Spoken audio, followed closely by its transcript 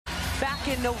back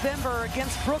in November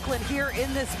against Brooklyn here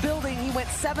in this building. He went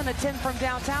 7 of 10 from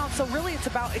downtown. So really it's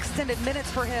about extended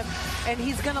minutes for him, and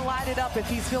he's going to light it up if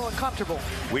he's feeling comfortable.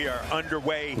 We are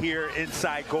underway here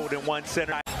inside Golden One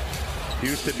Center.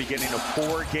 Houston beginning a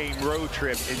 4-game road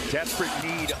trip in desperate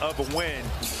need of a win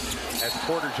as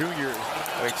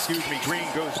Green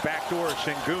goes backdoor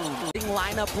Sengun.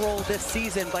 Lineup role this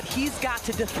season, but he's got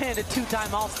to defend a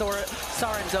 2-time All-Star in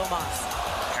Domas.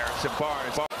 Harrison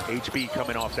Barnes. HB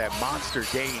coming off that monster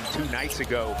game 2 nights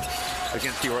ago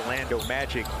against the Orlando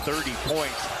Magic. 30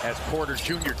 points as Porter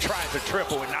Jr. tries a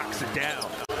triple and knocks it down.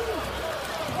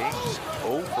 Kings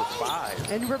 0 for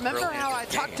 5. And remember how I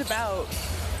talked about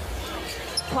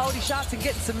quality shots and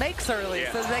getting some makes early,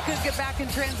 so they could get back in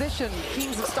transition.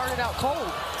 Kings have started out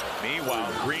cold. Meanwhile,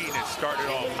 Green has started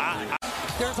off hot.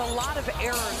 There's a lot of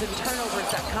errors and turnovers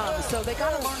that come, so they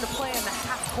got to learn to play in the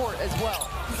half court as well.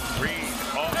 Green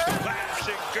off the glass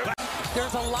and good.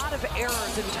 There's a lot of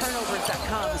errors and turnovers that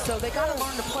come, so they got to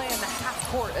learn to play in the half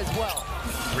court as well.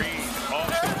 Green off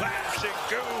the glass and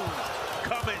good.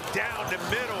 Coming down the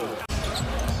middle.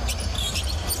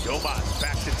 Domas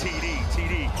back to TD.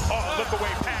 Look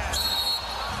away pass.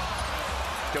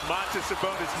 Domantas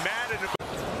Sabonis mad at him.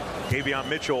 Davion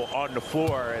Mitchell on the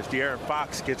floor as De'Aaron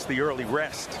Fox gets the early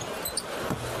rest.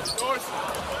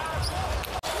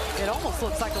 It almost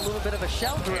looks like a little bit of a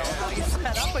shell drill how you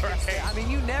set up against it. I mean,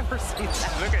 you never see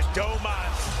that. Look at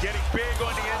Domas getting big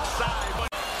on the inside.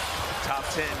 Top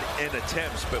 10 in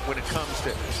attempts, but when it comes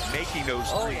to making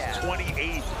those threes,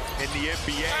 28th in the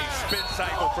NBA. Spin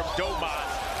cycle from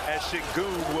Domas as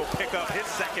Sengun will pick up his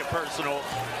second personal.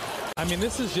 I mean,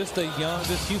 this is just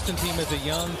this Houston team is a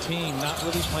young team, not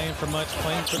really playing for much,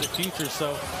 playing for the future,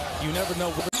 so you never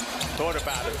know. Thought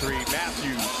about a 3,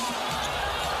 Matthews.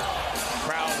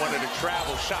 Crowd wanted to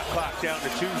travel, shot clock down to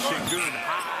 2, Sengun,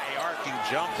 high arcing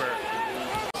jumper.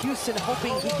 Houston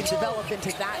hoping he can develop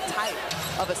into that type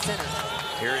of a center.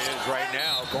 Here he is right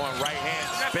now, going right hand,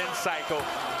 spin cycle,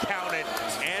 counted,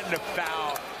 and the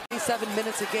foul. 7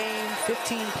 minutes a game,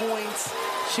 15 points,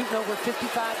 shooting over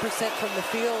 55% from the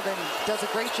field, and does a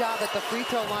great job at the free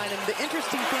throw line. And the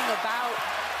interesting thing about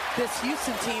this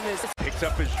Houston team is... Picks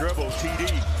up his dribble,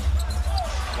 TD.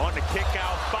 On the kick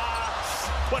out, Fox.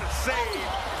 What a save.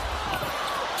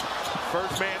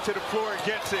 First man to the floor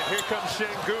gets it. Here comes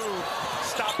Sengun,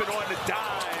 stopping on the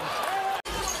dime.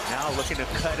 Now looking to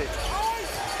cut it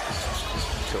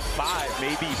to 5,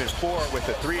 maybe even 4 with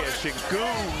a 3 as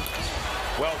Sengun.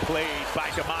 Well played by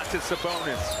Domantas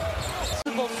Sabonis.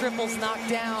 Triples knocked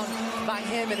down by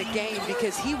him in a game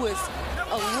because he was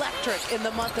electric in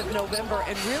the month of November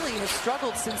and really has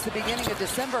struggled since the beginning of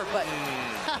December. But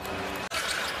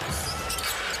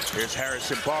here's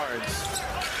Harrison Barnes.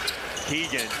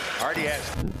 Keegan already has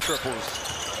triples.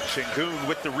 Sengun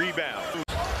with the rebound.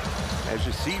 As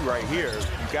you see right here,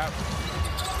 you got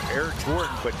Eric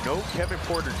Gordon, but no Kevin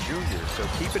Porter Jr., so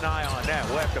keep an eye on that.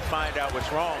 We'll have to find out what's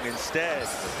wrong. Instead,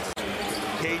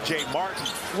 KJ Martin.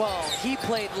 Well, he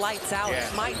played lights out.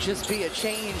 It might just be a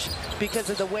change because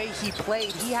of the way he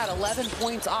played. He had 11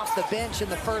 points off the bench in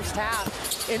the first half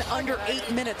in under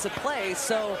 8 minutes of play.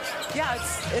 So, yeah,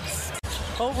 it's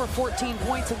over 14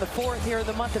 points in the fourth here in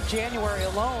the month of January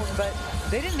alone, but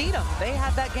they didn't need him. They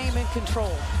had that game in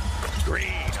control.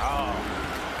 Green,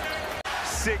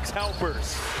 6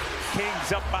 helpers.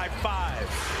 Kings up by 5.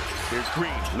 Here's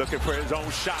Green looking for his own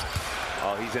shot.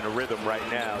 Oh, he's in a rhythm right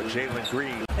now. Jalen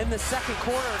Green. In the second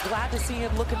quarter, glad to see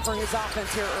him looking for his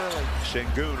offense here early.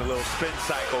 Sengun, a little spin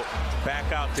cycle.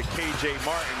 Back out to KJ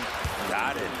Martin.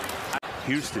 Got it.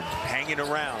 Houston hanging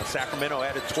around. Sacramento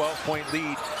had a 12-point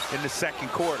lead in the second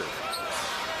quarter.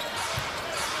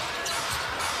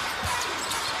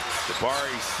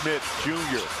 Jabari Smith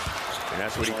Jr. And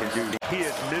that's what he can do. He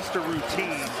is Mr.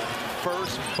 Routine,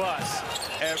 first bus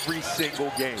every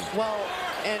single game. Well,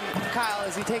 and Kyle,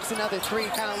 as he takes another 3,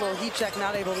 kind of a little heat check,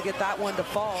 not able to get that one to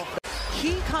fall.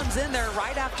 He comes in there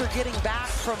right after getting back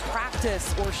from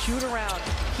practice or shoot around.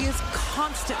 He is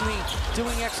constantly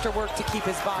doing extra work to keep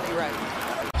his body right.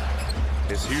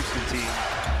 This Houston team,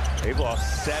 they've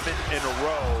lost 7 in a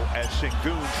row as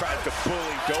Sengun tries to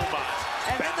bully Domas.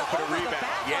 And back then for the rebound.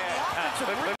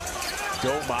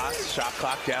 Domas, shot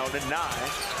clock down to 9.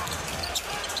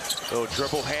 Little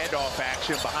dribble handoff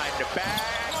action behind the back.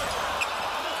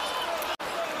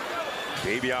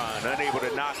 Davion unable to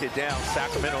knock it down.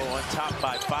 Sacramento on top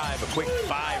by 5. A quick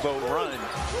 5-0 run.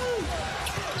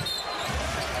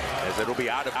 As it'll be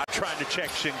out of trying to check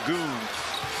Sengun.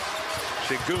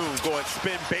 Sengun going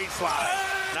spin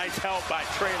baseline. Nice help by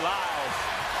Trey Lyles.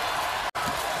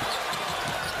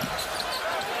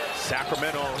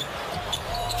 Sacramento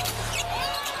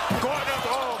going up.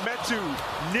 Oh, meant Suit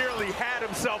nearly had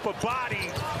himself a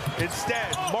body.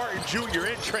 Instead, Martin Jr.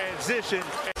 in transition.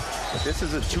 This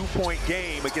is a 2-point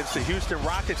game against the Houston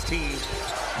Rockets team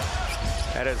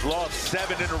that has lost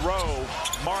 7 in a row.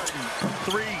 Martin,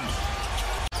 3.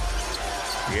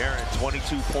 Aaron,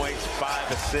 22 points,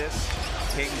 5 assists.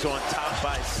 Kings on top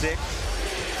by 6.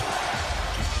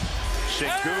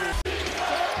 Sengun.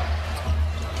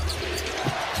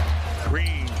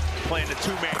 Green playing the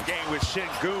 2-man game with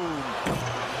Sengun.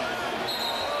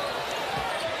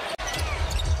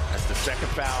 That's the second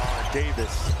foul on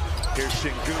Davis. Here's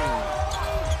Sengun.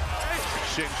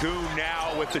 Sengun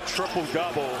now with the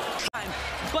triple-double.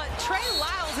 But Trey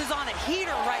Lyles is on a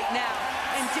heater right now,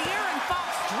 and De'Aaron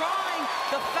Fox drawing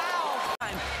the foul.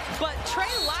 But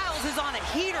Trey Lyles is on a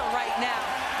heater right now,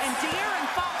 and De'Aaron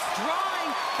Fox drawing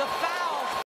the foul.